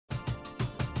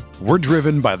We're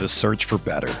driven by the search for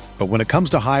better. But when it comes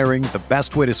to hiring, the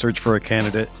best way to search for a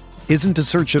candidate isn't to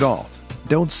search at all.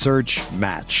 Don't search,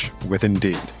 match with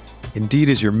Indeed. Indeed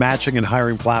is your matching and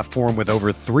hiring platform with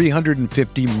over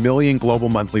 350 million global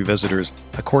monthly visitors,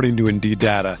 according to Indeed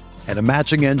data, and a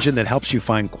matching engine that helps you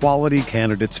find quality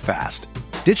candidates fast.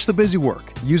 Ditch the busy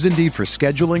work. Use Indeed for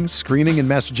scheduling, screening, and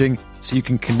messaging so you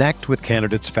can connect with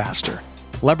candidates faster.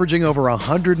 Leveraging over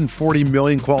 140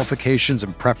 million qualifications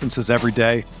and preferences every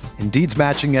day, Indeed's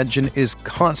matching engine is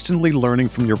constantly learning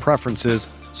from your preferences,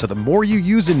 so the more you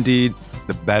use Indeed,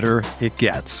 the better it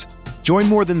gets. Join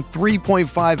more than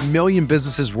 3.5 million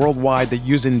businesses worldwide that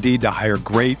use Indeed to hire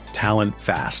great talent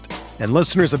fast. And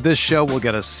listeners of this show will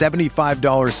get a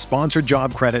 $75 sponsored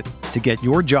job credit to get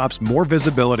your jobs more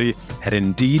visibility at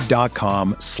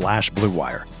Indeed.com/Blue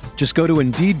Wire. Just go to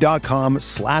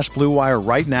Indeed.com/Blue Wire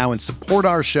right now and support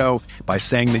our show by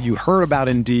saying that you heard about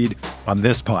Indeed on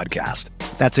this podcast.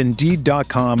 That's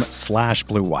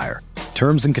Indeed.com/Blue Wire.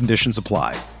 Terms and conditions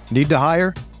apply. Need to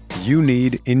hire? You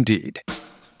need Indeed.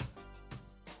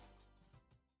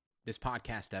 This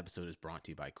podcast episode is brought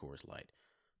to you by Coors Light.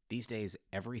 These days,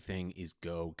 everything is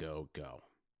go, go, go.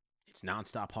 It's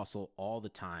nonstop hustle all the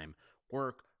time.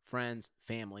 Work, friends,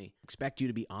 family, expect you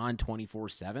to be on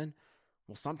 24/7.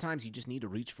 Well, sometimes you just need to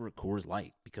reach for a Coors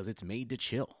Light because it's made to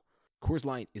chill. Coors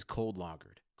Light is cold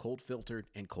lagered, cold filtered,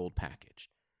 and cold packaged.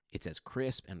 It's as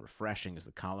crisp and refreshing as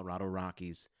the Colorado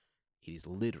Rockies. It is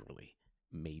literally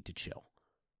made to chill.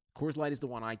 Coors Light is the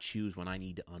one I choose when I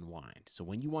need to unwind. So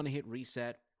when you want to hit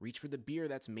reset, reach for the beer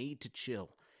that's made to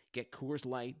chill. Get Coors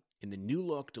Light in the new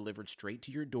look delivered straight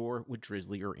to your door with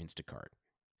Drizzly or Instacart.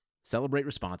 Celebrate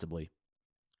responsibly.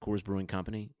 Coors Brewing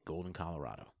Company, Golden,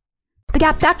 Colorado. The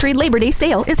Gap Factory Labor Day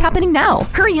sale is happening now.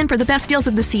 Hurry in for the best deals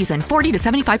of the season, 40 to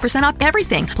 75% off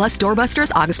everything. Plus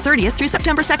doorbusters August 30th through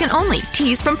September 2nd only.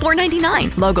 Tees from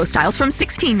 $4.99, logo styles from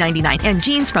 $16.99, and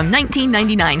jeans from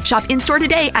 $19.99. Shop in-store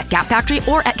today at Gap Factory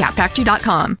or at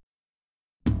gapfactory.com.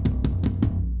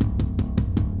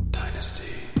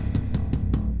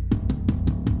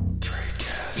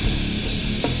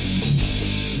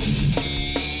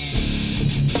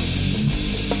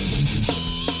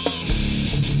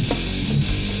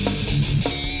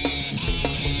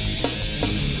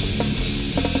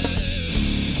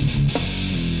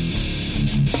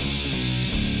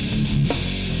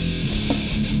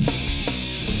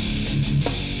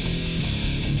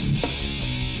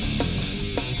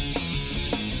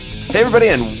 Hey everybody,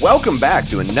 and welcome back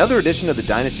to another edition of the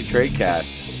Dynasty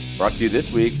Tradecast, brought to you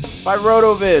this week by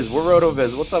RotoViz. We're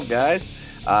RotoViz. What's up, guys?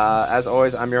 As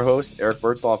always, I'm your host, Eric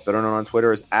Bertzloff, better known on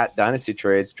Twitter as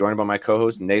 @DynastyTrades, joined by my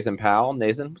co-host, Nathan Powell.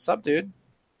 Nathan, what's up, dude?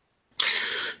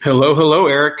 Hello,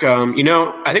 Eric.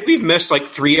 I think we've missed like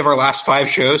 3 of our last 5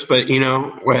 shows, but you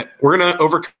know what? We're going to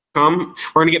overcome.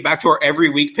 We're going to get back to our every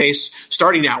week pace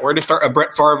starting now. We're going to start a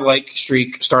Brett Favre-like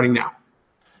streak starting now.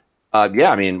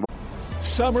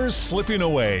 Summer's slipping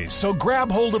away, so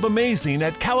grab hold of amazing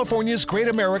at California's Great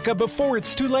America before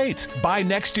it's too late. Buy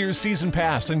next year's season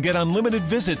pass and get unlimited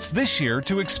visits this year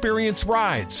to experience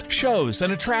rides, shows,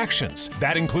 and attractions.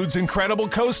 That includes incredible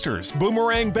coasters,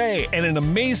 Boomerang Bay, and an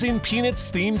amazing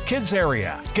Peanuts-themed kids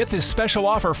area. Get this special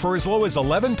offer for as low as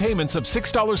 11 payments of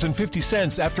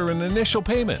 $6.50 after an initial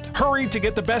payment. Hurry to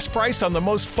get the best price on the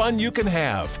most fun you can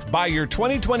have. Buy your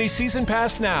 2020 season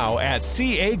pass now at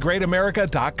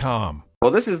cagreatamerica.com. Well,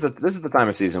 this is the time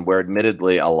of season where,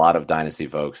 admittedly, a lot of Dynasty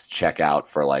folks check out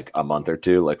for like a month or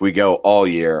two. Like we go all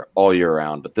year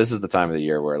round, but this is the time of the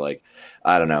year where, like,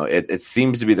 I don't know, it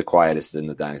seems to be the quietest in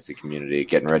the Dynasty community,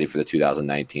 getting ready for the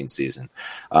 2019 season.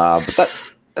 But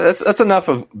that's enough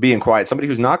of being quiet. Somebody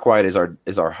who's not quiet is our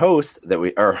host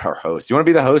our host. You want to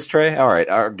be the host, Trey? All right,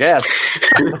 our guest,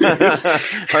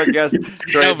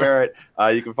 Trey Barrett.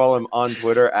 You can follow him on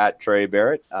Twitter @Trey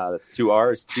Barrett. That's 2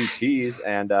 R's, 2 T's,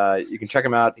 and you can check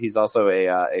him out. He's also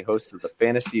a host of the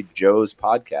Fantasy Joes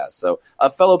podcast. So a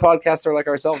fellow podcaster like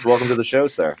ourselves. Welcome to the show,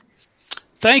 sir.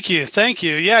 Thank you.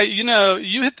 Yeah,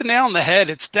 you hit the nail on the head.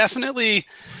 It's definitely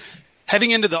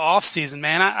heading into the off season,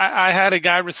 man. I had a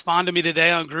guy respond to me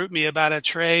today on GroupMe about a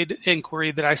trade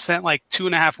inquiry that I sent like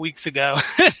 2.5 weeks ago.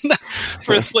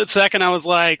 For a split second, I was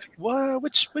like, "What?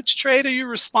 Which trade are you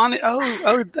responding?"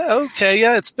 Oh, okay,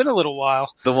 yeah, it's been a little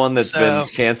while. The one that's been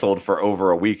canceled for over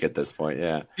a week at this point.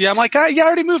 Yeah. I'm like, I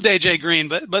already moved AJ Green,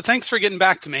 but thanks for getting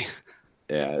back to me.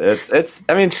 Yeah,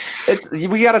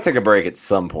 we got to take a break at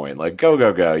some point. Like, go.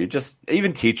 You just,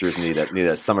 even teachers need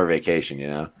a summer vacation, you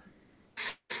know.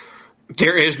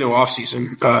 There is no off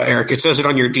season, Eric. It says it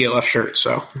on your DLF shirt.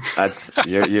 So that's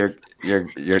you're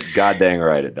You're goddamn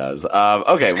right. It does.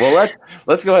 Okay, well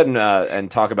let's go ahead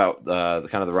and talk about the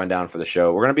kind of the rundown for the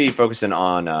show. We're going to be focusing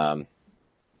on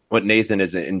what Nathan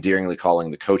is endearingly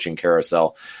calling the coaching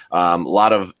carousel. A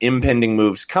lot of impending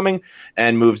moves coming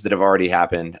and moves that have already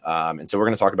happened. And so we're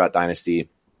going to talk about Dynasty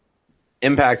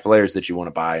impact players that you want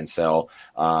to buy and sell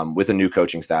with a new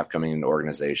coaching staff coming into the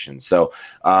organization. So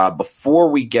before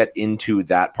we get into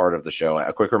that part of the show,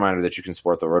 a quick reminder that you can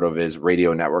support the RotoViz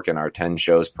radio network and our 10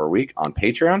 shows per week on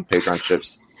Patreon. Patreon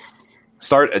ships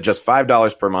start at just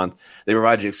 $5 per month. They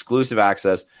provide you exclusive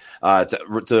access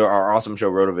to our awesome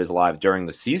show RotoViz Live during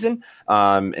the season.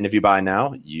 And if you buy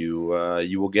now, you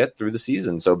will get through the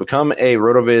season. So become a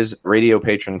RotoViz radio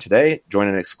patron today. Join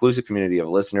an exclusive community of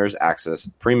listeners, access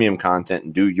premium content,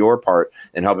 and do your part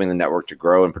in helping the network to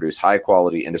grow and produce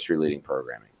high-quality, industry-leading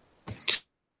programming.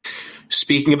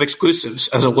 Speaking of exclusives,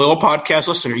 as a loyal podcast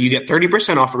listener, you get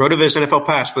 30% off RotoViz NFL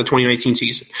Pass for the 2019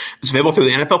 season. It's available through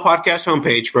the NFL Podcast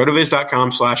homepage,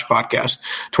 rotoviz.com/podcast.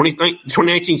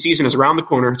 2019 season is around the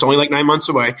corner. It's only like 9 months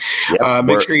away. Yep,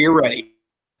 make sure you're ready.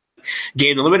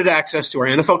 Gain unlimited access to our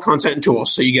NFL content and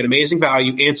tools so you get amazing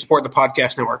value and support the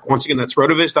podcast network. Once again, that's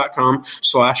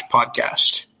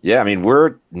rotoviz.com/podcast. Yeah, I mean,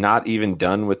 we're not even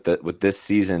done with this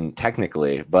season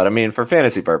technically, but I mean, for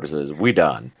fantasy purposes, we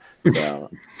done. So,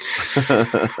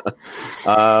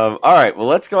 all right. Well,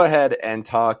 let's go ahead and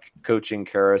talk coaching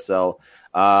carousel.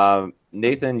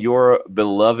 Nathan, your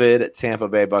beloved Tampa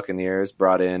Bay Buccaneers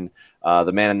brought in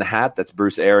the man in the hat. That's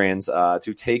Bruce Arians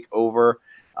to take over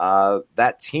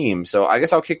that team. So I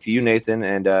guess I'll kick to you, Nathan,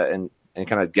 and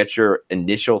kind of get your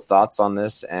initial thoughts on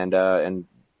this and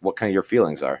what kind of your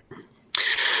feelings are.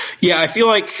 Yeah, I feel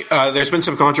like there's been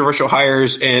some controversial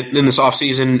hires in this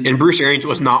offseason, and Bruce Arians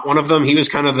was not one of them. He was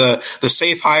kind of the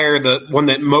safe hire, the one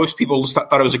that most people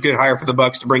thought it was a good hire for the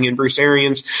Bucs to bring in Bruce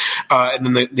Arians, and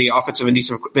then the offensive and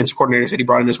defensive coordinators that he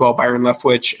brought in as well, Byron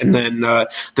Leftwich, and then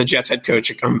the Jets head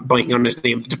coach, I'm blanking on his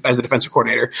name, as the defensive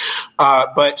coordinator.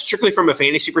 But strictly from a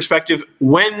fantasy perspective,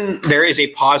 when there is a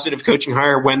positive coaching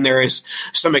hire, when there is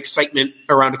some excitement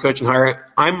around a coaching hire,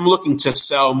 I'm looking to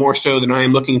sell more so than I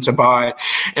am looking to buy.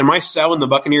 And my sell in the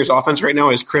Buccaneers offense right now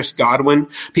is Chris Godwin.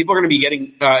 People are going to be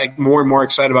getting more and more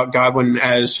excited about Godwin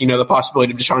as, the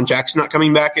possibility of Deshaun Jackson not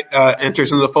coming back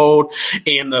enters into the fold,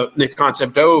 and the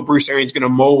concept, Bruce Arians going to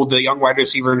mold the young wide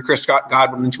receiver and Chris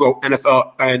Godwin into an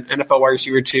NFL wide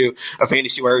receiver 2, a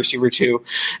fantasy wide receiver 2.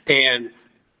 And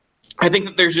I think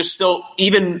that there's just still,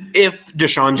 even if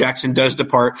Deshaun Jackson does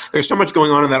depart, there's so much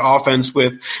going on in that offense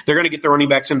with, they're going to get the running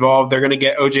backs involved. They're going to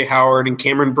get O.J. Howard and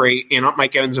Cameron Brate and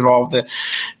Mike Evans involved. That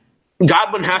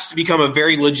Godwin has to become a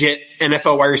very legit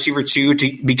NFL wide receiver 2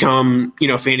 to become,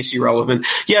 fantasy relevant.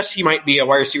 Yes, he might be a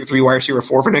wide receiver 3, wide receiver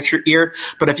 4 for next year,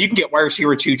 but if you can get wide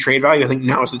receiver 2 trade value, I think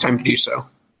now is the time to do so.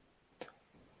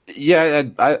 Yeah,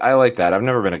 I like that. I've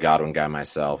never been a Godwin guy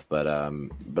myself, but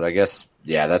I guess,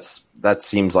 yeah, that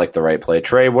seems like the right play.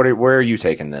 Trey, where are you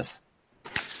taking this?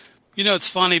 It's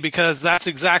funny because that's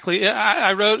exactly –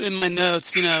 I wrote in my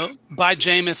notes, buy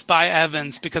Jameis, buy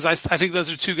Evans, because I think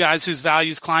those are two guys whose value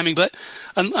is climbing. But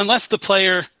unless the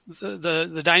player,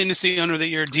 the dynasty owner that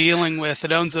you're dealing with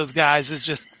that owns those guys is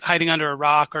just hiding under a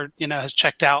rock or, has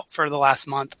checked out for the last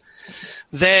month,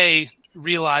 they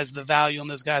realize the value on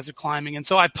those guys are climbing. And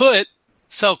so I put –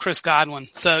 sell Chris Godwin.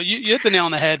 So you hit the nail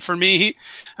on the head. For me,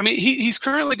 he's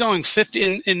currently going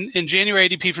 50 in January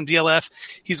ADP from DLF.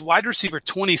 He's wide receiver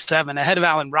 27, ahead of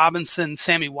Allen Robinson,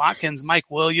 Sammy Watkins, Mike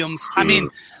Williams.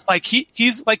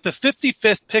 He's like the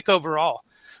 55th pick overall.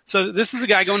 So this is a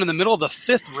guy going in the middle of the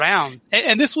 5th round.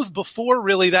 And this was before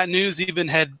really that news even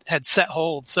had set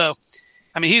hold. So,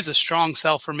 he's a strong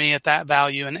sell for me at that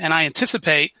value. And I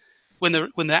anticipate when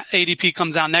that ADP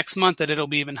comes out next month that it'll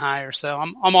be even higher. So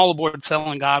I'm all aboard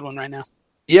selling Godwin right now.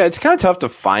 Yeah, it's kind of tough to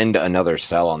find another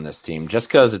sell on this team just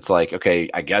because it's like, okay,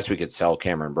 I guess we could sell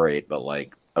Cameron Brate, but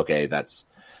okay, that's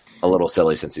a little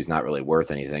silly since he's not really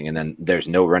worth anything. And then there's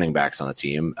no running backs on the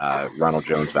team. Ronald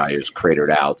Jones' value is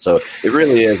cratered out. So it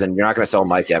really is, and you're not going to sell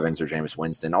Mike Evans or Jameis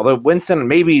Winston. Although Winston,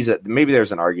 maybe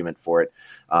there's an argument for it.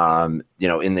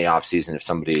 In the offseason, if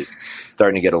somebody's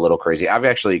starting to get a little crazy. I've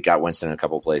actually got Winston in a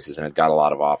couple of places and I've got a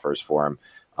lot of offers for him.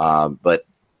 But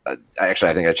I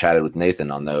think I chatted with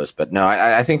Nathan on those. But no,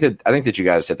 I think that you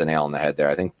guys hit the nail on the head there.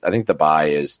 I think the buy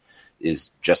is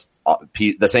just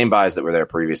the same buys that were there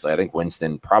previously. I think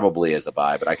Winston probably is a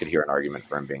buy, but I could hear an argument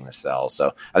for him being the sell.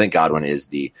 So I think Godwin is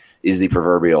the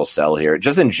proverbial sell here.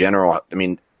 Just in general,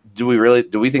 do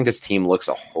we think this team looks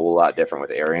a whole lot different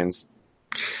with Arians?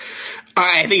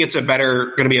 I think it's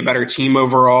going to be a better team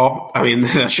overall. I mean,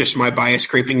 that's just my bias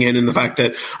creeping in, and the fact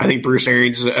that I think Bruce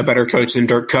Arians is a better coach than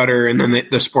Dirk Cutter, and then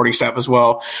the supporting staff as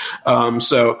well.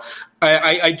 So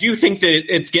I do think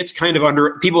that it gets kind of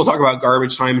under. People talk about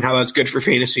garbage time and how that's good for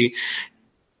fantasy.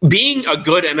 Being a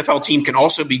good NFL team can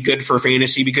also be good for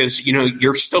fantasy because,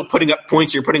 you're still putting up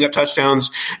points, you're putting up touchdowns.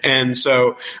 And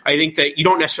so I think that you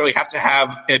don't necessarily have to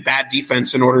have a bad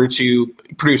defense in order to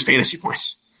produce fantasy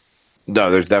points.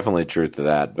 No, there's definitely truth to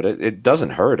that, but it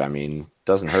doesn't hurt. I mean, it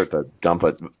doesn't hurt to dump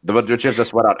it. But you have to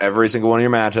sweat out every single one of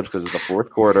your matchups because it's the fourth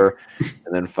quarter,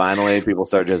 and then finally people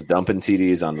start just dumping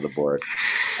TDs onto the board.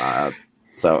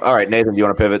 So, all right, Nathan, do you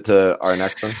want to pivot to our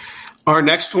next one? Our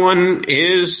next one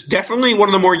is definitely one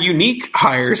of the more unique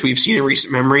hires we've seen in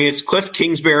recent memory. It's Cliff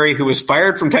Kingsbury, who was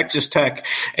fired from Texas Tech,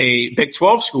 a Big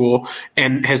 12 school,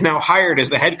 and has now hired as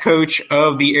the head coach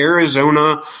of the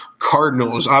Arizona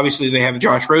Cardinals. Obviously, they have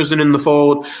Josh Rosen in the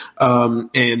fold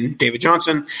and David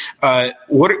Johnson.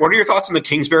 What are your thoughts on the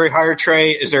Kingsbury hire,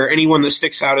 Trey? Is there anyone that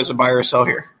sticks out as a buy or sell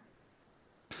here?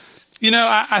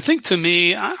 I think to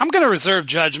me, I'm going to reserve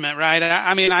judgment, right?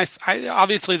 I mean, I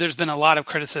obviously there's been a lot of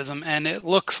criticism, and it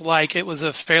looks like it was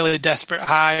a fairly desperate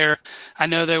hire. I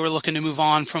know they were looking to move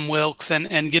on from Wilkes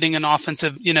and getting an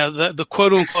offensive, the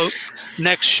quote unquote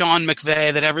next Sean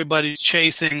McVay that everybody's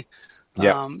chasing.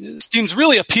 Yeah, seems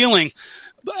really appealing.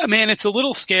 But, man, it's a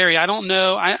little scary. I don't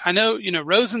know. I know,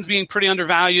 Rosen's being pretty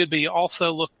undervalued, but he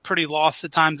also looked pretty lost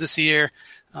at times this year.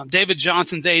 David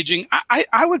Johnson's aging.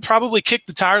 I would probably kick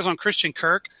the tires on Christian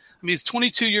Kirk. I mean, he's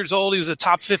 22 years old. He was a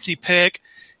top 50 pick.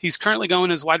 He's currently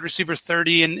going as wide receiver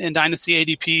 30 in Dynasty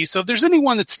ADP. So if there's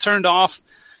anyone that's turned off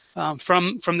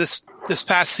from this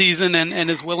past season and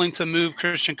is willing to move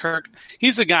Christian Kirk,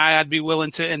 he's a guy I'd be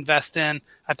willing to invest in.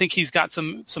 I think he's got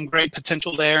some great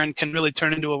potential there and can really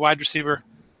turn into a wide receiver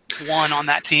one on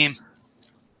that team.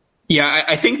 Yeah,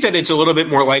 I think that it's a little bit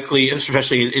more likely,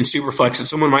 especially in Superflex, that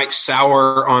someone might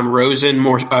sour on Rosen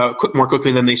more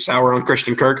quickly than they sour on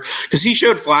Christian Kirk, because he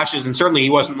showed flashes, and certainly he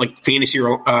wasn't like fantasy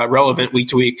relevant week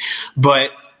to week.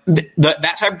 But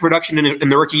that type of production in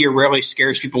the rookie year rarely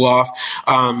scares people off.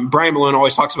 Brian Malone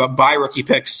always talks about buy rookie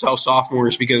picks, sell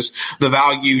sophomores, because the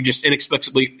value just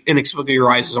inexplicably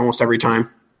rises almost every time.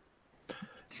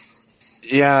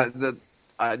 Yeah,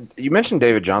 you mentioned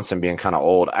David Johnson being kind of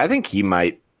old. I think he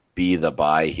might be the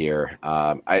buy here.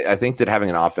 I think that having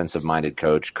an offensive-minded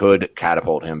coach could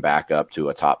catapult him back up to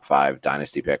a top 5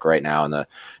 dynasty pick right now in the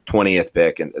 20th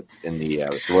pick in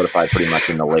the solidified pretty much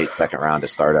in the late second round of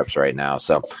startups right now.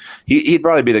 So he'd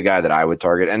probably be the guy that I would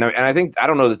target. And I think, I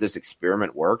don't know that this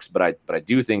experiment works, but I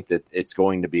do think that it's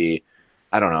going to be,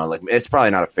 I don't know, like it's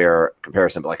probably not a fair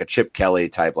comparison, but like a Chip Kelly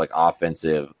type, like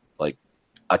offensive, like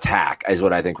attack is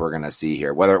what I think we're going to see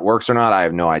here. Whether it works or not, I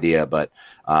have no idea, but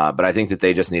I think that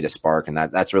they just need a spark, and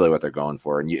that's really what they're going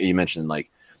for. And you mentioned like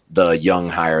the young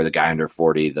hire, the guy under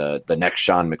 40, the next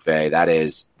Sean McVay.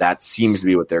 That seems to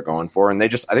be what they're going for, and I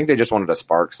think they just wanted to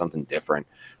spark something different.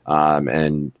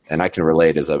 And I can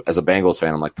relate as a Bengals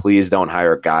fan. I'm like, please don't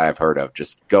hire a guy I've heard of.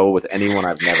 Just go with anyone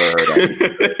I've never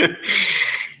heard of.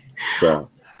 So.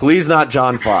 Please not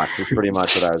John Fox is pretty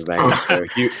much what I was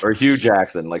banging. Or Hugh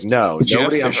Jackson. Like, no,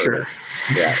 nobody I'm sure.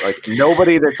 Yeah, like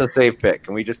nobody that's a safe pick.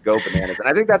 Can we just go bananas? And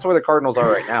I think that's where the Cardinals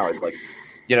are right now. It's like,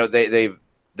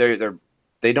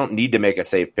 they don't need to make a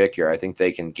safe pick here. I think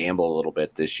they can gamble a little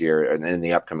bit this year and in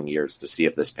the upcoming years to see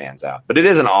if this pans out. But it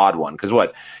is an odd one because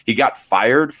he got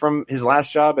fired from his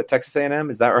last job at Texas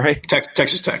A&M. Is that right?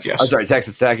 Texas Tech, yes. I'm sorry,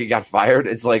 Texas Tech. He got fired.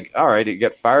 It's like, all right, you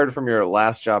get fired from your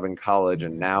last job in college,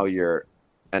 and now you're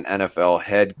an NFL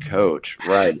head coach.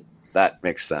 Right. That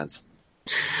makes sense.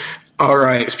 All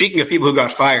right. Speaking of people who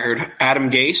got fired,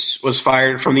 Adam Gase was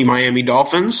fired from the Miami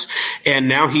Dolphins, and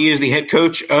now he is the head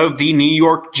coach of the New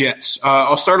York Jets.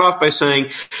 I'll start off by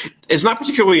saying it's not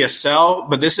particularly a sell,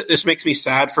 but this makes me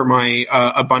sad for my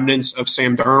abundance of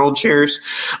Sam Darnold shares.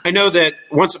 I know that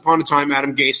once upon a time,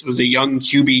 Adam Gase was a young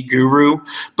QB guru,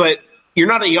 but you're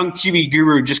not a young QB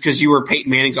guru just because you were Peyton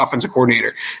Manning's offensive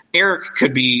coordinator. Eric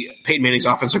could be Peyton Manning's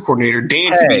offensive coordinator.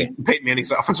 Dan could be Peyton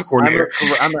Manning's offensive coordinator.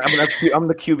 I'm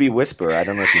the QB whisperer. I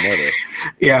don't know if you know this.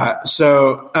 Yeah.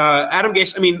 So Adam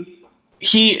Gase, I mean,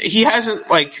 he hasn't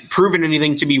like proven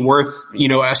anything to be worth,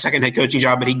 a second head coaching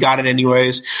job, but he got it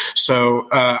anyways. So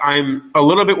I'm a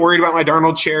little bit worried about my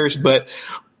Darnold shares, but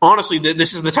honestly,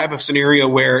 this is the type of scenario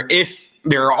where if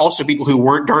there are also people who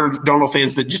weren't Darnold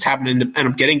fans that just happen to end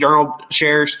up getting Darnold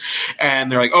shares,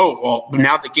 and they're like, oh, well,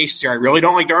 now that Gase is here, I really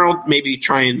don't like Darnold. Maybe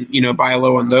try and buy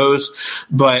low on those.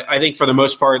 But I think for the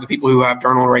most part, the people who have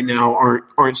Darnold right now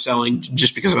aren't selling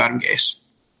just because of Adam Gase.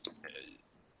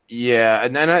 Yeah,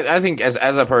 and then I think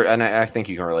I think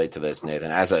you can relate to this,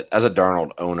 Nathan. As a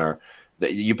Darnold owner,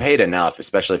 that you paid enough,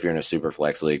 especially if you're in a super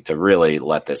flex league, to really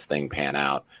let this thing pan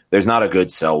out. There's not a good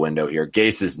sell window here.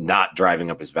 Gase is not driving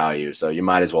up his value, so you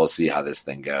might as well see how this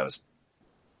thing goes.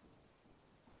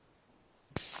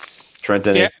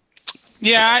 Trenton,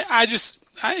 yeah,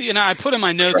 I put in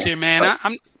my notes here, man.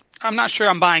 I'm not sure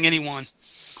I'm buying anyone.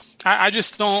 I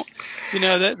just don't,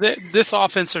 this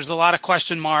offense, there's a lot of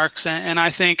question marks. And I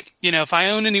think, if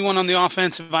I own anyone on the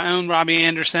offense, if I own Robbie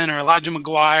Anderson or Elijah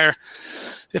McGuire,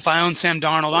 if I own Sam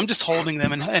Darnold, I'm just holding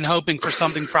them and hoping for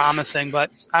something promising.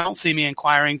 But I don't see me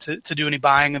inquiring to do any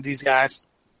buying of these guys.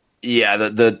 Yeah,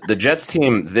 the Jets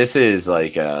team, this is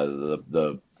like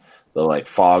the like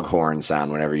foghorn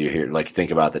sound whenever you hear, like,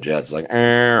 think about the Jets, like,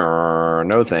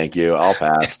 no, thank you, I'll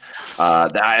pass.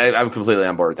 I'm completely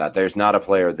on board with that. There's not a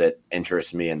player that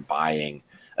interests me in buying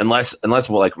unless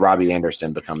like Robbie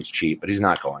Anderson becomes cheap, but he's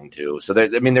not going to. So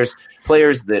there's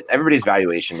players that everybody's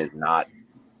valuation is not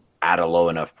at a low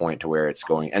enough point to where it's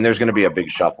going, and there's going to be a big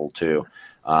shuffle too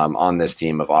on this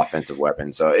team of offensive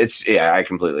weapons. So I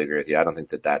completely agree with you. I don't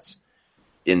think that's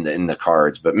in the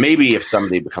cards, but maybe if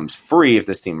somebody becomes free, if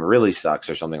this team really sucks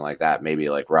or something like that, maybe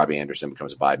like Robbie Anderson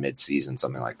becomes a buy mid-season,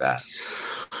 something like that.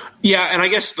 Yeah, and I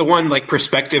guess the one like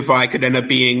prospective buy could end up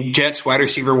being Jets wide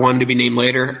receiver 1 to be named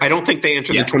later. I don't think they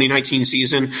entered the 2019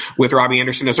 season with Robbie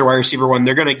Anderson as their wide receiver 1.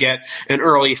 They're going to get an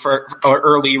early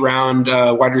round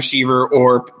wide receiver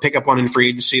or pick up one in free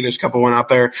agency. There's a couple one out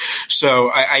there.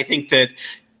 So I think that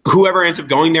whoever ends up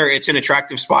going there, it's an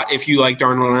attractive spot if you like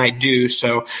Darnold, and I do.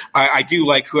 So I do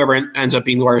like whoever ends up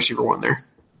being the wide receiver 1 there.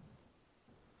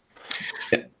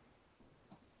 Yeah.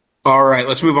 All right,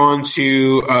 let's move on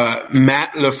to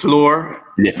Matt LaFleur.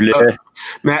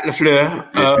 Matt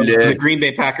LaFleur of the Green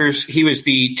Bay Packers. He was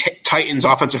the Titans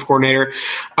offensive coordinator.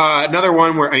 Another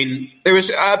one where, there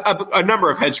was a number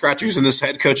of head scratchers in this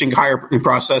head coaching hiring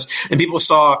process, and people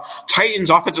saw Titans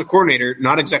offensive coordinator,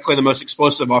 not exactly the most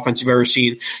explosive offense you've ever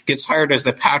seen, gets hired as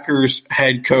the Packers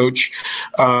head coach.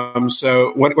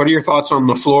 So what are your thoughts on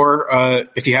LaFleur,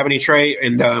 if you have any, Trey,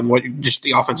 and what just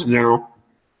the offense in general?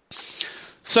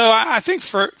 So I think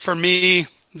for me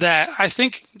that I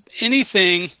think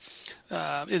anything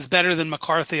is better than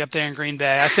McCarthy up there in Green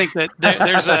Bay. I think that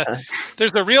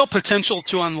there's a real potential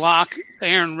to unlock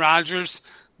Aaron Rodgers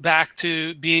back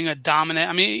to being a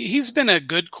dominant. He's been a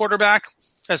good quarterback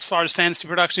as far as fantasy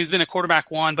production. He's been a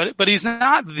quarterback 1, but he's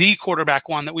not the quarterback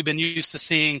 1 that we've been used to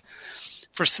seeing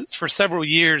for several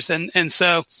years. And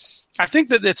so I think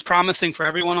that it's promising for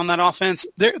everyone on that offense.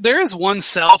 There is one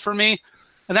sell for me,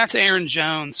 and that's Aaron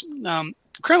Jones. I'm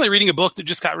currently reading a book that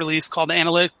just got released called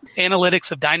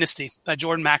Analytics of Dynasty by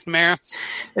Jordan McNamara.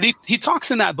 And he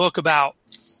talks in that book about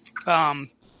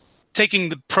taking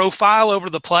the profile over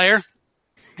the player.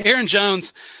 Aaron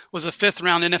Jones was a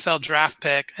 5th-round NFL draft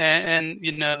pick, and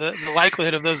the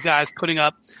likelihood of those guys putting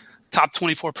up top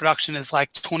 24 production is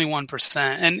like 21%.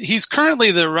 And he's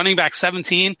currently the running back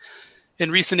 17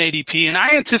 in recent ADP, and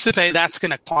I anticipate that's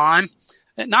going to climb.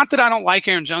 Not that I don't like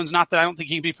Aaron Jones, not that I don't think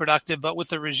he can be productive, but with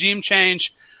the regime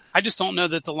change, I just don't know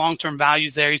that the long-term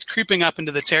value's there. He's creeping up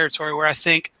into the territory where I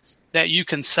think that you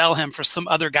can sell him for some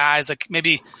other guys, like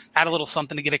maybe add a little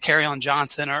something to get a Kerryon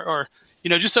Johnson or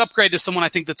just upgrade to someone I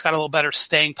think that's got a little better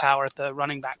staying power at the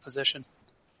running back position.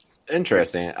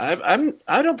 Interesting. I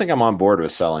don't think I'm on board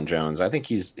with selling Jones. I think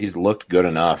he's looked good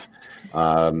enough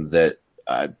that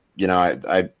I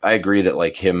agree that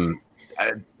like him.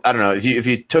 I don't know if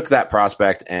you took that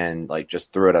prospect and like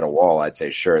just threw it at a wall, I'd say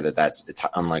sure it's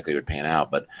unlikely it would pan out.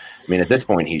 But at this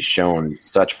point he's shown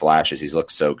such flashes. He's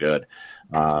looked so good.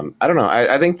 I don't know.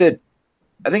 I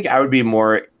think I would be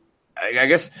more. I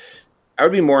guess I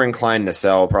would be more inclined to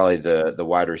sell probably the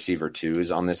wide receiver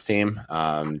 2s on this team,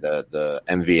 the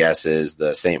MVSs,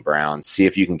 the St. Browns. See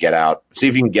if you can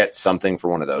get something for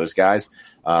one of those guys.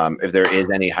 If there is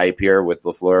any hype here with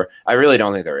LaFleur, I really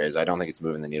don't think there is. I don't think it's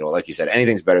moving the needle. Like you said,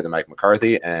 anything's better than Mike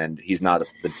McCarthy, and he's not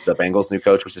the Bengals' new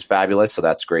coach, which is fabulous. So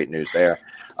that's great news there.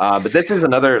 But this is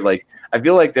another, like, I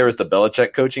feel like there was the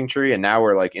Belichick coaching tree, and now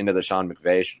we're like into the Sean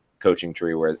McVay coaching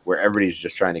tree where everybody's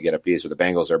just trying to get a piece. Where the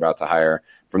Bengals are about to hire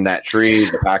from that tree.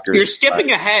 The Packers. You're skipping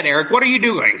ahead, Eric. What are you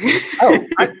doing?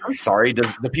 I'm sorry.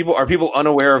 Are people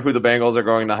unaware of who the Bengals are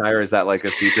going to hire? Is that like a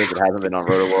secret that hasn't been on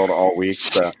Roto-World all week?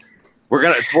 So we're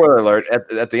gonna, spoiler alert,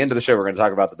 at the end of the show, we're gonna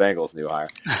talk about the Bengals' new hire.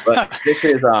 But this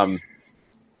is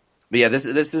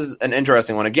this is an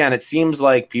interesting one. Again, it seems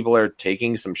like people are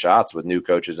taking some shots with new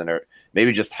coaches and are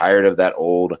maybe just tired of that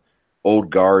old old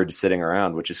guard sitting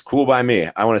around, which is cool by me.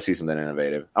 I want to see something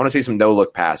innovative. I want to see some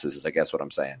no-look passes, is I guess what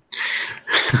I'm saying.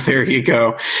 There you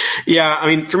go. Yeah, I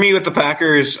mean, for me with the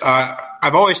Packers,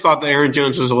 I've always thought that Aaron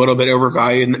Jones was a little bit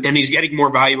overvalued, and he's getting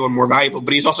more valuable,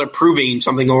 but he's also proving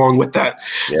something along with that.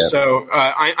 Yeah. So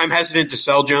I'm hesitant to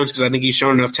sell Jones because I think he's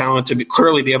shown enough talent to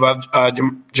clearly be above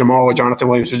Jamal or Jonathan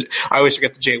Williams. I always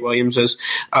forget the J. Williams as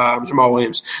Jamal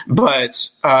Williams. But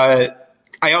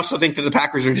I also think that the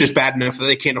Packers are just bad enough that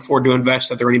they can't afford to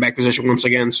invest at the running back position once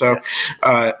again. So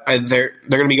they're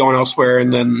going to be going elsewhere,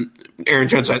 and then Aaron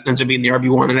Jones ends up being the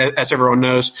RB1. And as everyone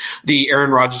knows, the Aaron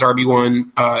Rodgers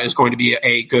RB1 is going to be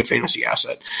a good fantasy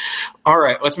asset. All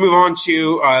right, let's move on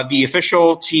to the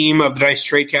official team of the Dice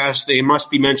Tradecast. They must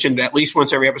be mentioned at least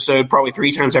once every episode, probably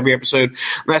 3 times every episode.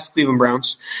 That's the Cleveland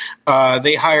Browns.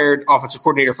 They hired offensive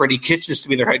coordinator Freddie Kitchens to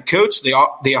be their head coach. They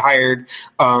hired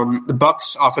the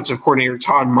Bucs offensive coordinator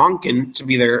Todd Monken to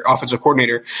be their offensive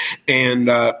coordinator. And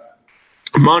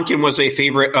Monken was a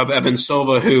favorite of Evan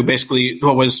Silva, who basically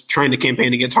was trying to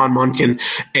campaign to get Todd Monken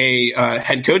a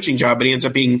head coaching job, but he ends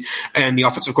up being in the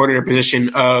offensive coordinator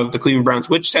position of the Cleveland Browns,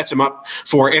 which sets him up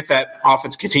for, if that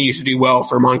offense continues to do well,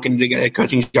 for Monken to get a head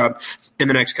coaching job in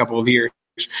the next couple of years.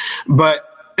 But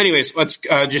anyways, let's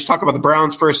just talk about the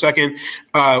Browns for a second.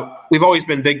 We've always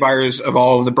been big buyers of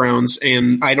all of the Browns,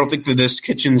 and I don't think that this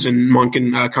Kitchens and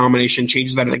Monken combination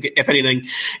changes that. I think, if anything,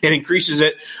 it increases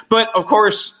it. But, of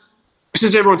course,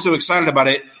 since everyone's so excited about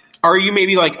it, are you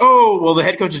maybe like, oh, well, the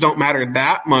head coaches don't matter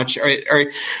that much?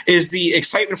 Or is the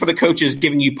excitement for the coaches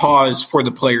giving you pause for the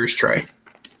players, Trey?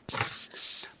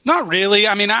 Not really.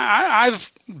 I mean, I've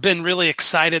been really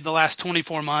excited the last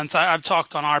 24 months. I've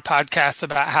talked on our podcast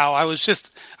about how I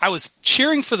was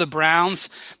cheering for the Browns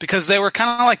because they were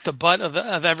kind of like the butt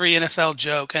of every NFL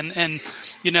joke. And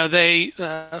you know, they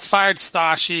fired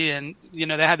Stashi, and, you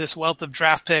know, they had this wealth of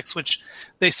draft picks, which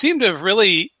they seem to have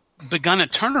really begun a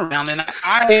turnaround. And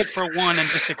I, for one, am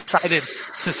just excited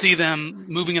to see them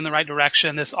moving in the right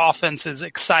direction. This offense is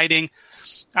exciting.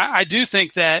 I do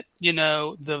think that, you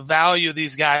know, the value of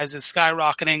these guys is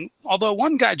skyrocketing. Although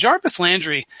one guy, Jarvis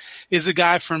Landry, is a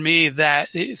guy for me that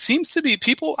it seems to be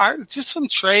people are just some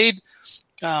trade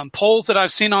polls that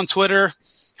I've seen on Twitter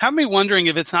have me wondering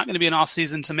if it's not going to be an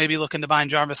offseason to maybe look into buying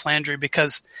Jarvis Landry,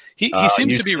 because he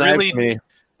seems to be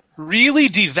really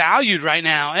devalued right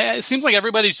now. It seems like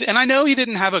everybody's, and I know he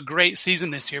didn't have a great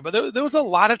season this year, but there was a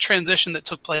lot of transition that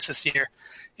took place this year.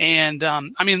 And,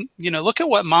 I mean, you know, look at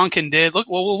what Monken did.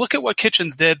 Look at what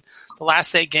Kitchens did the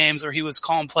last 8 games where he was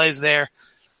calling plays there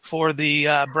for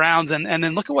the Browns. And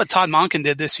then look at what Todd Monken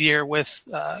did this year with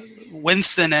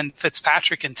Winston and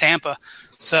Fitzpatrick in Tampa.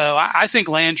 So I think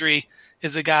Landry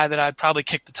is a guy that I'd probably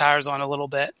kick the tires on a little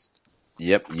bit.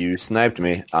 Yep, you sniped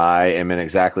me. I am in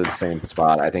exactly the same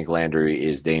spot. I think Landry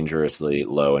is dangerously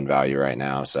low in value right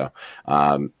now. So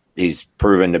he's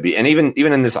proven to be, and even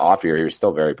in this off year, he was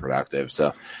still very productive.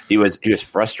 So he was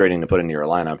frustrating to put into your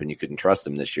lineup, and you couldn't trust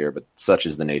him this year. But such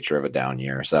is the nature of a down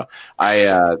year. So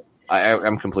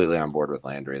I'm completely on board with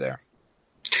Landry there.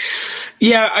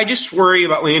 Yeah, I just worry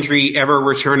about Landry ever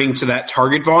returning to that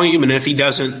target volume. And if he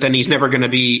doesn't, then he's never going to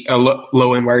be a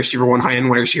low-end wide receiver 1, high-end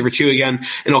wide receiver 2 again.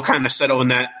 And he'll kind of settle in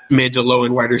that mid to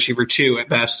low-end wide receiver 2 at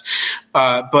best.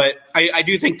 But I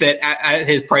do think that at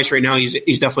his price right now,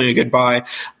 he's definitely a good buy.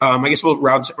 I guess we'll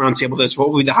round table this. What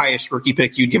would be the highest rookie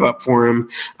pick you'd give up for him?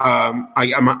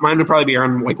 Mine would probably be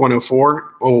around like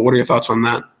 104. Oh, what are your thoughts on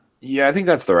that? Yeah, I think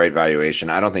that's the right valuation.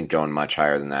 I don't think going much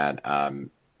higher than that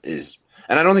is –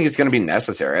 and I don't think it's going to be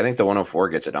necessary. I think the 104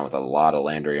 gets it done with a lot of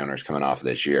Landry owners coming off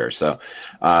this year. So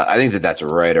I think that's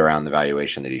right around the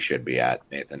valuation that he should be at,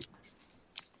 Nathan.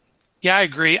 Yeah, I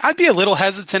agree. I'd be a little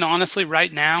hesitant, honestly,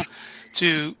 right now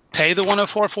to pay the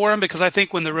 104 for him, because I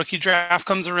think when the rookie draft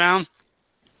comes around,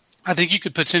 I think you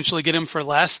could potentially get him for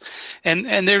less.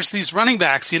 And there's these running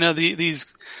backs, you know,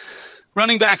 these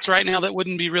running backs right now that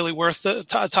wouldn't be really worth the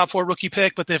top 4 rookie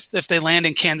pick, but if they land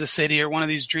in Kansas City or one of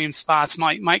these dream spots,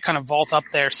 might kind of vault up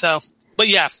there. So, but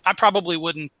yeah, I probably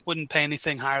wouldn't pay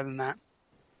anything higher than that.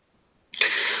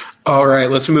 All right,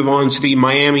 let's move on to the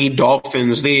Miami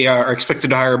Dolphins. They are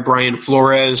expected to hire Brian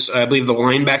Flores, I believe the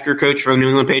linebacker coach for the New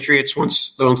England Patriots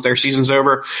once their season's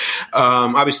over.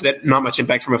 Obviously, that not much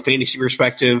impact from a fantasy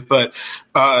perspective, but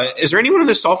is there anyone in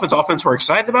this Dolphins offense we're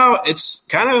excited about? It's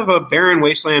kind of a barren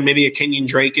wasteland. Maybe a Kenyon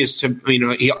Drake is to, you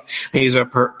know, he's a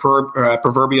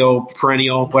proverbial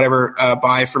perennial whatever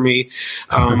buy for me,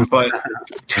 but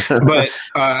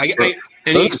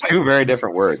Those are 2 very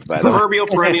different words, by the way. Proverbial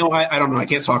perennial. I don't know. I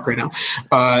can't talk right now.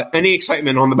 Any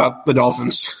excitement about the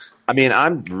Dolphins? I mean,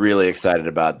 I'm really excited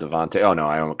about Devontae. Oh no,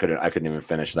 I couldn't even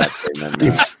finish that statement.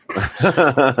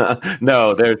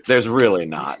 No, there's really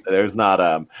not. There's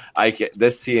not.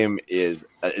 This team is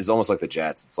almost like the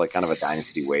Jets. It's like kind of a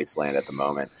dynasty wasteland at the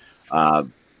moment.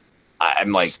 I'm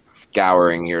like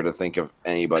scouring here to think of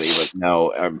anybody, but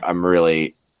no,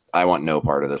 I want no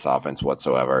part of this offense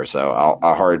whatsoever. So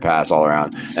I'll hard pass all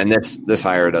around. And this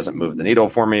hire doesn't move the needle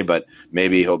for me, but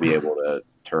maybe he'll be able to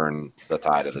turn the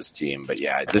tide of this team. But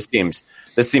yeah, this team is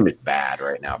bad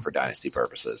right now for dynasty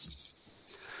purposes.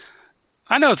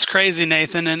 I know it's crazy,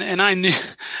 Nathan, and I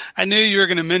knew you were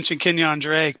going to mention Kenyon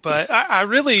Drake, but I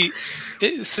really,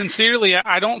 sincerely,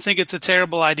 I don't think it's a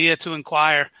terrible idea to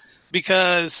inquire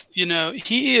because,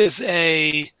 he is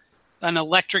an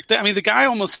electric. I mean, the guy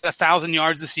almost had 1,000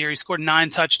 yards this year. He scored 9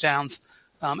 touchdowns.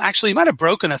 Actually, he might have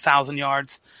broken 1,000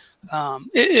 yards.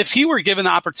 If he were given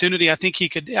the opportunity, I think he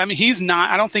could. I mean, he's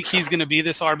not. I don't think he's going to be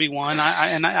this RB1,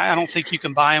 and I don't think you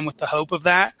can buy him with the hope of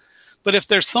that. But if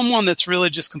there's someone that's really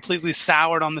just completely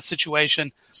soured on the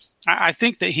situation, I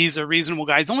think that he's a reasonable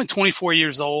guy. He's only 24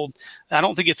 years old. I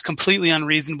don't think it's completely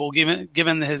unreasonable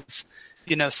given his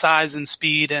size and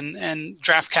speed and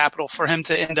draft capital for him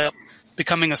to end up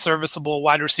becoming a serviceable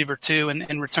wide receiver too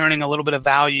and returning a little bit of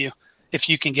value if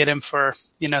you can get him for,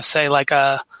 say like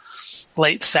a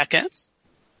late second.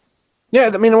 Yeah,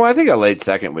 I mean, well, I think a late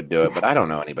second would do it, but I don't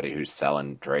know anybody who's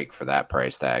selling Drake for that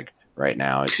price tag right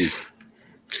now. Is he?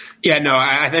 Yeah, no,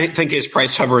 I think his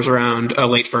price hovers around a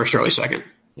late first, early second.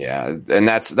 Yeah, and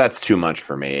that's too much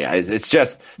for me. It's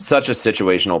just such a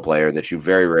situational player that you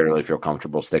very rarely feel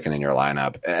comfortable sticking in your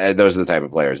lineup. Those are the type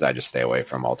of players I just stay away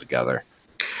from altogether.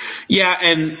 Yeah,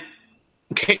 and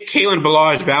Kalen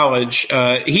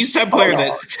Ballage, he's the type of player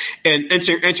that, and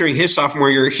entering his sophomore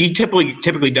year, he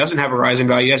typically doesn't have a rising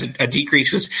value. He has a decrease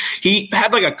because he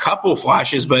had like a couple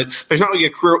flashes, but there's not really a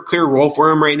clear role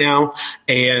for him right now.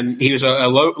 And he was a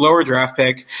lower draft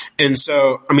pick. And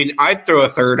so, I mean, I'd throw a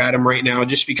third at him right now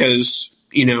just because,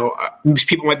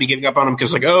 people might be giving up on him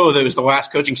because, like, oh, that was the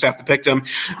last coaching staff that picked him.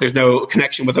 There's no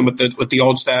connection with him with the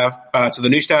old staff to the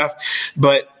new staff.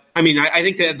 But I mean, I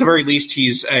think that at the very least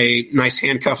he's a nice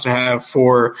handcuff to have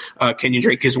for Kenyon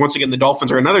Drake because, once again, the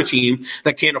Dolphins are another team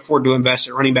that can't afford to invest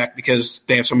at running back because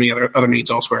they have so many other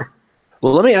needs elsewhere.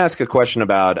 Well, let me ask a question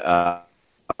about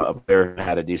a player who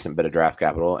had a decent bit of draft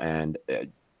capital and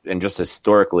just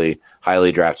historically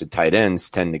highly drafted tight ends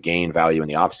tend to gain value in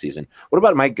the offseason. What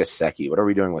about Mike Gesicki? What are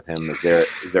we doing with him? Is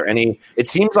there any – it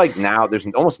seems like now there's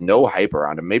almost no hype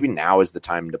around him. Maybe now is the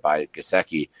time to buy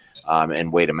Gesicki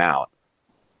and wait him out.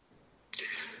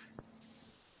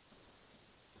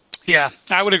 Yeah,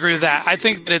 I would agree with that. I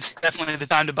think that it's definitely the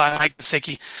time to buy Mike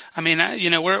Gesicki. I mean,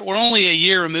 we're only a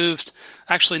year removed,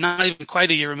 actually not even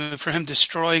quite a year removed, for him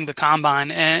destroying the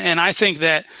combine. And I think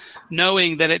that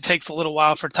knowing that it takes a little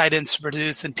while for tight ends to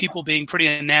produce and people being pretty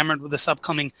enamored with this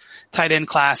upcoming tight end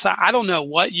class, I don't know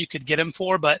what you could get him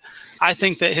for, but I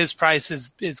think that his price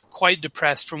is quite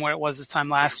depressed from where it was this time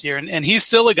last year. And he's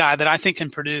still a guy that I think can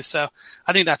produce. So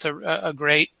I think that's a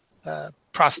great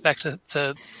prospect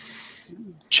to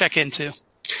check into.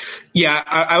 Yeah,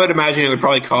 I would imagine it would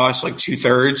probably cost like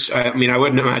 2/3. I mean, I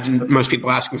wouldn't imagine most people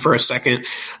asking for a second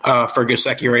for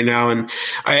Gesicki right now. And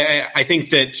I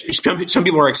think that some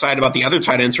people are excited about the other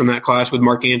tight ends from that class with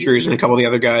Mark Andrews and a couple of the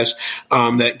other guys,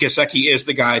 that Gesicki is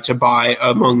the guy to buy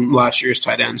among last year's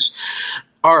tight ends.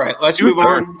 All right, let's move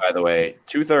on. By the way,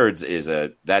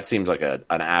 2/3 that seems like an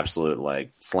absolute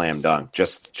like slam dunk.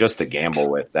 Just to gamble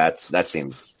with. That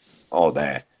seems all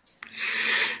day.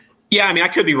 Yeah, I mean, I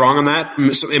could be wrong on that.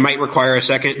 It might require a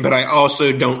second, but I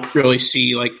also don't really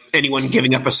see like anyone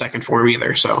giving up a second for him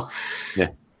either. So, yeah.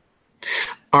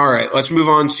 All right, let's move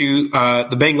on to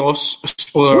the Bengals.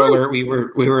 Spoiler alert: we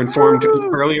were informed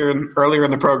earlier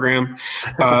in the program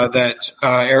that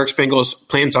Eric's Bengals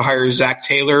plan to hire Zach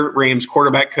Taylor, Rams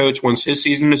quarterback coach, once his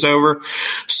season is over.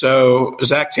 So,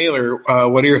 Zach Taylor,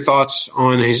 what are your thoughts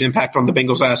on his impact on the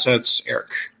Bengals assets, Eric?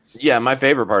 Yeah, my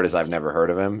favorite part is I've never heard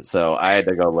of him, so I had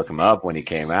to go look him up when he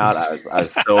came out. I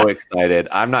was so excited.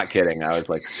 I'm not kidding. I was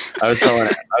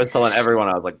telling everyone,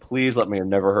 I was like, please let me have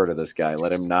never heard of this guy.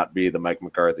 Let him not be the Mike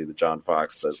McCarthy, the John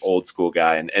Fox, the old school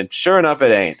guy. And sure enough,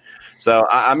 it ain't. So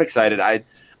I'm excited.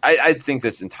 I think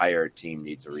this entire team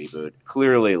needs a reboot.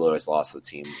 Clearly, Lewis lost the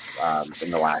team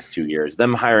in the last 2 years.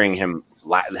 Them hiring him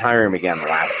again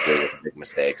last year was a big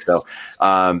mistake. So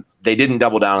they didn't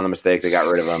double down on the mistake. They got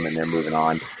rid of him, and they're moving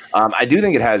on. I do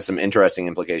think it has some interesting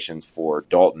implications for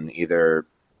Dalton. Either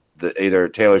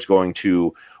Taylor's going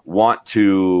to want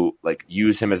to like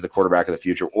use him as the quarterback of the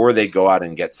future, or they go out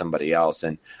and get somebody else.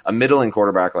 And a middling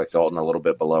quarterback like Dalton, a little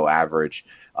bit below average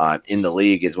in the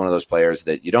league, is one of those players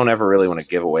that you don't ever really want to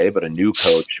give away, but a new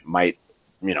coach might,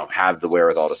 have the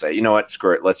wherewithal to say, you know what,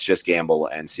 screw it, let's just gamble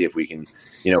and see if we can,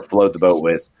 float the boat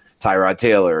with Tyrod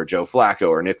Taylor or Joe Flacco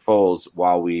or Nick Foles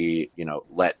while we,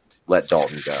 let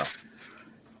Dalton go.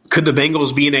 Could the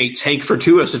Bengals be in a tank for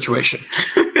Tua situation?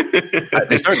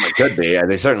 They certainly could be.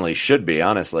 They certainly should be,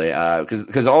 honestly,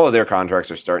 because all of their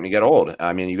contracts are starting to get old.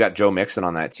 I mean, you've got Joe Mixon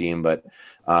on that team, but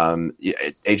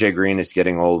AJ Green is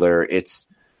getting older. It's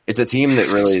a team that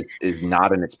really is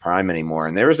not in its prime anymore.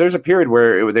 And there's a period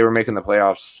where they were making the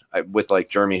playoffs with like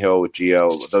Jeremy Hill, with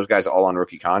Gio, those guys all on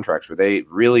rookie contracts, where they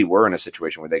really were in a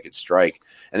situation where they could strike,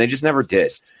 and they just never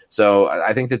did. So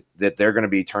I think that they're going to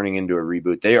be turning into a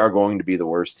reboot. They are going to be the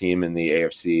worst team in the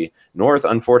AFC North,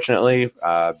 unfortunately,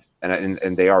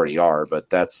 and they already are. But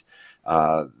that's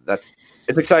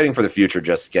it's exciting for the future,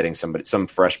 just getting some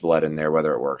fresh blood in there,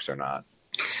 whether it works or not.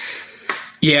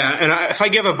 Yeah, and if I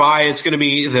give a buy, it's going to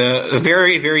be the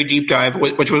very, very deep dive,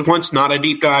 which was once not a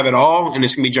deep dive at all, and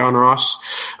it's going to be John Ross.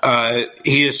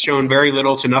 He has shown very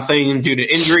little to nothing due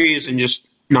to injuries and just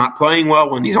not playing well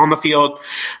when he's on the field.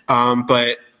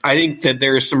 But I think that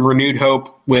there's some renewed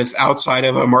hope with outside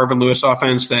of a Marvin Lewis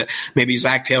offense that maybe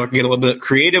Zach Taylor can get a little bit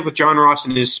creative with John Ross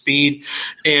and his speed,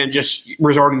 and just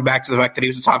resorting back to the fact that he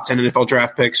was a top 10 NFL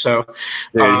draft pick. So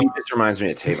he just reminds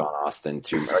me of Tavon Austin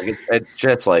too. It's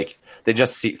just like they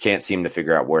just can't seem to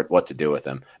figure out what to do with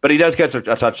him. But he does catch a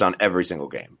touchdown every single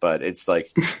game. But it's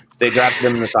like they drafted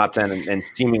him in the top 10 and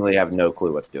seemingly have no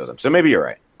clue what to do with him. So maybe you're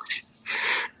right.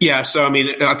 Yeah, so I mean,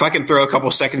 if I can throw a couple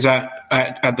of seconds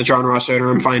at the John Ross owner,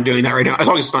 I'm fine doing that right now, as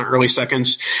long as it's not early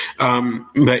seconds.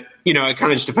 But it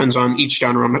kind of just depends on each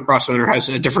John Ross owner has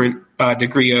a different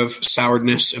degree of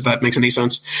souredness, if that makes any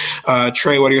sense.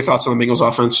 Trey, what are your thoughts on the Bengals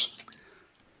offense?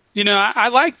 I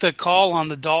like the call on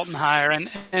the Dalton hire, and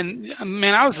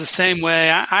man, I was the same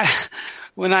way. I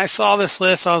when I saw this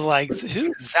list, I was like,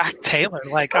 who's Zach Taylor?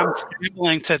 Like, I'm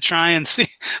scrambling to try and see.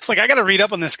 It's like, I got to read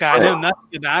up on this guy. I know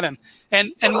nothing about him.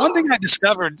 And one thing I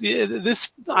discovered,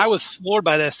 I was floored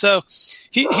by this. So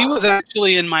he was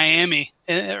actually in Miami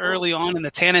early on in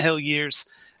the Tannehill years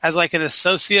as like an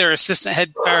associate or assistant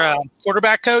head or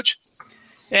quarterback coach.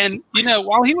 And,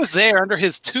 while he was there under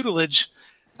his tutelage,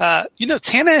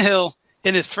 Tannehill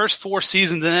in his first 4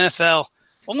 seasons in the NFL,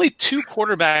 only 2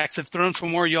 quarterbacks have thrown for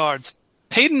more yards,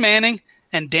 Peyton Manning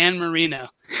and Dan Marino.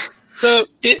 So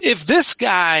if this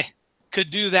guy could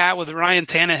do that with Ryan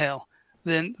Tannehill,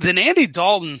 then Andy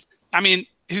Dalton, I mean,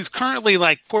 who's currently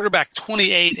like quarterback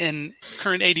 28 in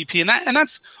current ADP, and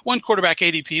that's one quarterback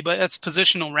ADP, but that's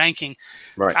positional ranking.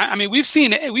 Right. I mean, we've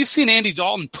seen Andy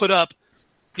Dalton put up,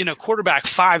 quarterback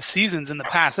 5 seasons in the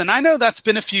past, and I know that's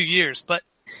been a few years, but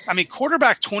I mean,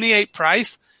 quarterback 28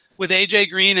 price with AJ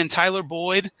Green and Tyler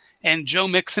Boyd and Joe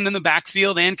Mixon in the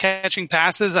backfield and catching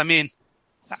passes. I mean,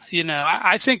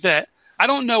 I think that I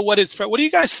don't know what do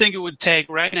you guys think it would take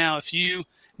right now if you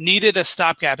needed a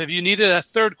stopgap, if you needed a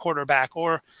third quarterback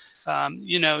or,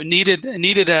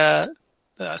 needed a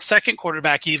second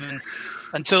quarterback even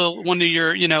until one of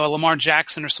your, a Lamar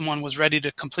Jackson or someone was ready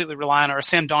to completely rely on, or a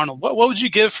Sam Darnold. What would you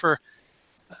give for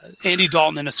Andy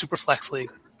Dalton in a super flex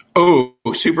league? Oh,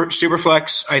 super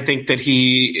flex. I think that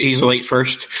he's a late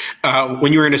first.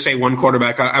 When you were going to say one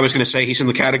quarterback, I was going to say he's in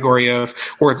the category of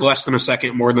worth less than a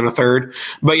second, more than a third.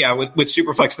 But yeah, with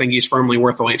super flex, I think he's firmly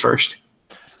worth a late first.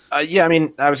 Yeah, I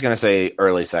mean, I was going to say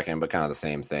early second, but kind of the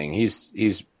same thing.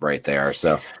 He's right there.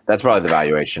 So that's probably the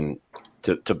valuation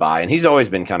to buy. And he's always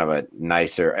been kind of a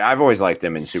nicer. I've always liked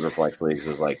him in super flex leagues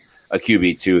as like a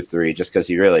QB 2-3, just because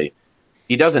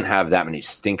he doesn't have that many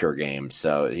stinker games,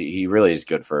 so he really is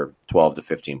good for 12 to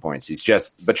 15 points.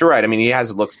 But you're right. I mean, he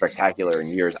hasn't looked spectacular in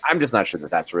years. I'm just not sure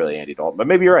that that's really Andy Dalton. But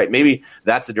maybe you're right. Maybe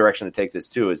that's the direction to take this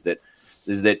too. Is that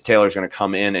Taylor's going to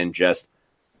come in and just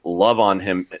love on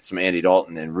him some Andy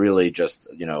Dalton and really just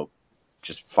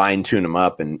fine tune him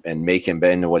up and make him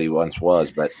bend to what he once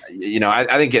was. But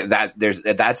I think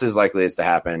that's as likely as to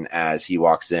happen as he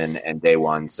walks in and day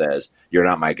one says, "You're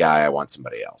not my guy. I want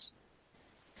somebody else."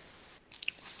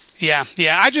 Yeah.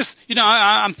 I just,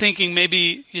 I'm thinking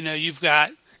maybe, you've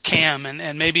got Cam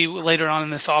and maybe later on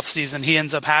in this offseason he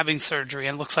ends up having surgery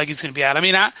and looks like he's going to be out. I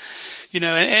mean,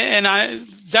 I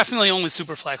definitely only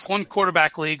super flex. One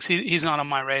quarterback leagues, he's not on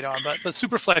my radar, but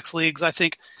super flex leagues, I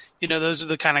think, those are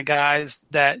the kind of guys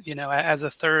that, as a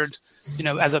third,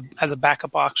 as a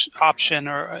backup option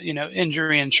or,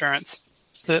 injury insurance,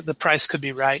 the price could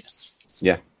be right.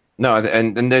 Yeah. No,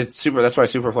 and that's why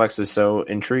Superflex is so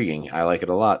intriguing. I like it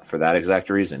a lot for that exact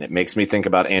reason. It makes me think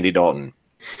about Andy Dalton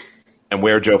and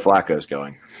where Joe Flacco is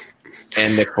going,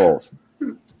 and Nick Foles.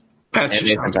 That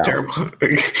just sounds terrible.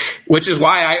 Which is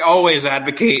why I always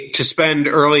advocate to spend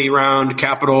early round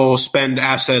capital, spend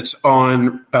assets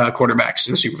on quarterbacks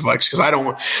in Superflex, because I don't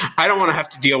want to have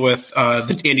to deal with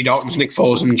the Andy Daltons, Nick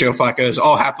Foles, and Joe Flacco's.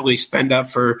 I'll happily spend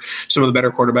up for some of the better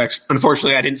quarterbacks.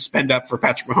 Unfortunately, I didn't spend up for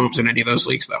Patrick Mahomes in any of those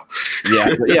leagues, though.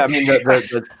 Yeah. I mean,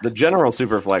 the general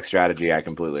Superflex strategy, I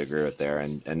completely agree with there,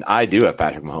 and I do have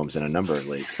Patrick Mahomes in a number of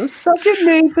leagues. So suck it,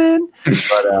 Nathan.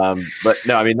 But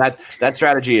no, I mean that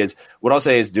strategy is. What I'll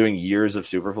say is doing years of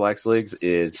Superflex leagues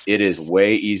it is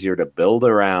way easier to build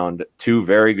around two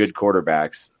very good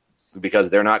quarterbacks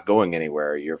because they're not going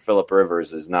anywhere. Your Phillip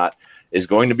Rivers is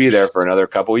going to be there for another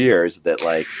couple years. That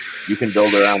like you can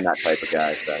build around that type of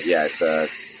guy. So yeah,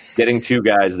 it's getting two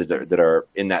guys that are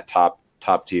in that top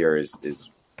tier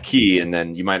is key. And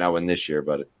then you might not win this year,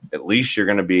 but at least you're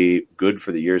going to be good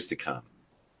for the years to come.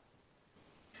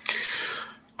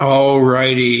 All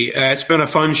righty. It's been a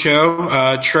fun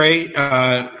show. Trey,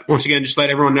 once again, just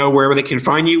let everyone know wherever they can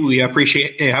find you. We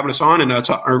appreciate having us on, and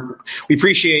we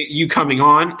appreciate you coming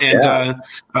on. And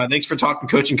thanks for talking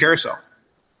Coaching Carousel.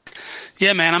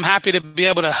 Yeah, man, I'm happy to be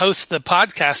able to host the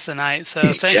podcast tonight. So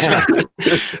thanks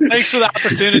for the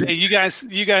opportunity.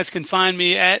 You guys can find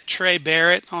me at Trey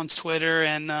Barrett on Twitter,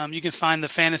 and you can find the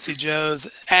Fantasy Joes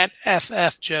at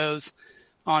FF Joes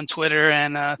on Twitter.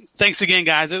 And thanks again,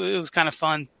 guys. It was kind of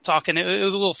fun talking. It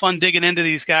was a little fun digging into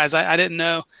these guys. I didn't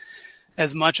know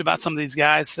as much about some of these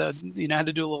guys, so I had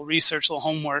to do a little research, a little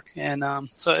homework, and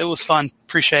so it was fun.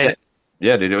 Appreciate it.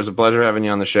 Yeah, dude, it was a pleasure having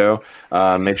you on the show.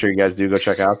 Make sure you guys do go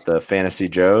check out the Fantasy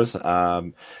Joes.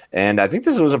 And I think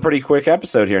this was a pretty quick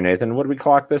episode here, Nathan. What did we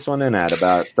clock this one in at?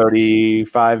 About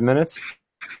 35 minutes?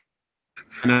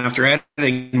 And after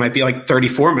editing, it might be like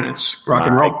 34 minutes. Rock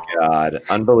and roll. My God,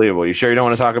 unbelievable! You sure you don't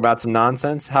want to talk about some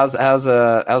nonsense? How's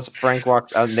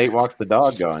Nate Walks the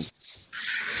Dog going?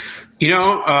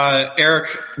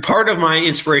 Eric, part of my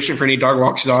inspiration for Nate Dog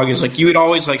Walks the Dog is like you would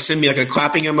always like send me like a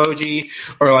clapping emoji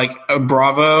or like a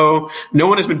bravo. No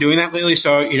one has been doing that lately.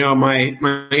 So,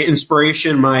 my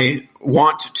inspiration, my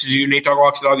want to do Nate Dog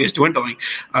Walks the Dog is dwindling.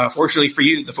 Fortunately for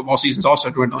you, the football season's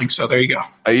also dwindling. So there you go.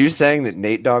 Are you saying that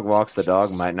Nate Dog Walks the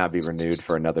Dog might not be renewed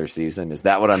for another season? Is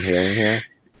that what I'm hearing here?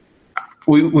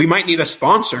 We might need a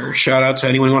sponsor. Shout out to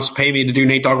anyone who wants to pay me to do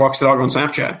Nate Dog Walks the Dog on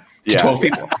Snapchat. 12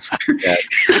 people.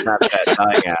 Snapchat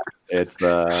dying app. It's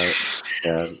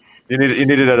you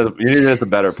need it as a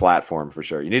better platform for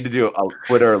sure. You need to do a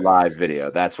Twitter live video.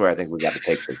 That's where I think we got to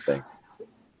take this thing.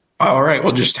 All right,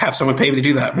 we'll just have someone pay me to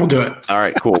do that. We'll do it. All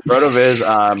right, cool. RotoViz,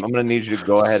 I'm going to need you to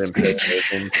go ahead and pay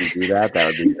Nathan to do that. That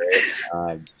would be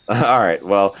great. All right.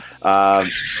 Well,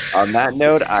 on that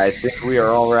note, I think we are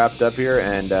all wrapped up here,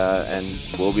 and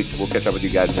we'll catch up with you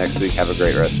guys next week. Have a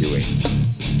great rest of your week.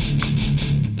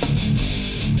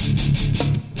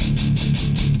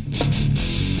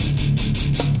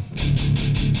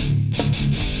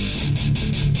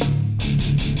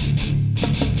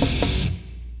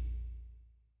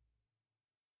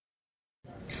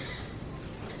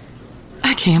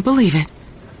 I can't believe it.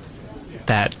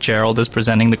 That Gerald is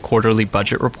presenting the quarterly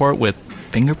budget report with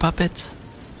finger puppets?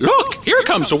 Look, here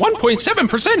comes a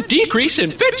 1.7% decrease in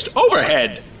fixed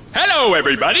overhead. Hello,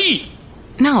 everybody.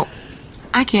 No,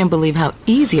 I can't believe how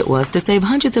easy it was to save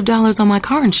hundreds of dollars on my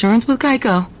car insurance with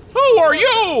Geico. Who are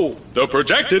you? The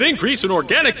projected increase in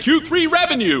organic Q3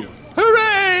 revenue.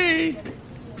 Hooray!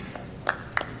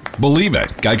 Believe it,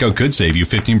 Geico could save you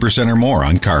 15% or more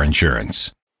on car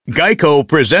insurance. Geico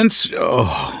presents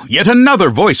yet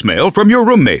another voicemail from your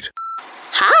roommate.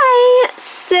 Hi.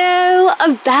 So,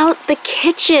 about the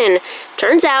kitchen.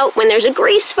 Turns out when there's a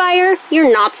grease fire,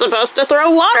 you're not supposed to throw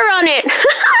water on it.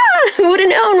 Who would have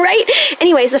known, right?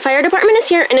 Anyways, the fire department is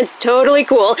here and it's totally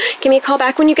cool. Give me a call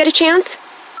back when you get a chance.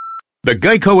 The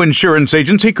Geico Insurance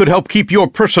Agency could help keep your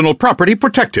personal property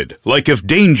protected, like if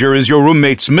danger is your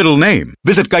roommate's middle name.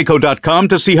 Visit geico.com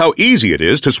to see how easy it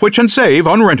is to switch and save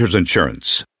on renter's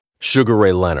insurance. Sugar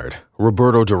Ray Leonard,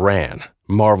 Roberto Duran,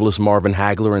 Marvelous Marvin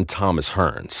Hagler, and Thomas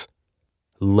Hearns.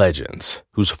 Legends,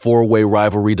 whose four-way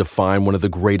rivalry defined one of the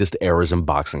greatest eras in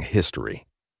boxing history.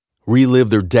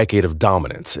 Relive their decade of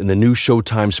dominance in the new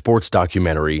Showtime sports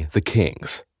documentary, The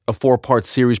Kings, a 4-part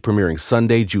series premiering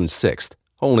Sunday, June 6th,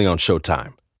 only on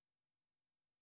Showtime.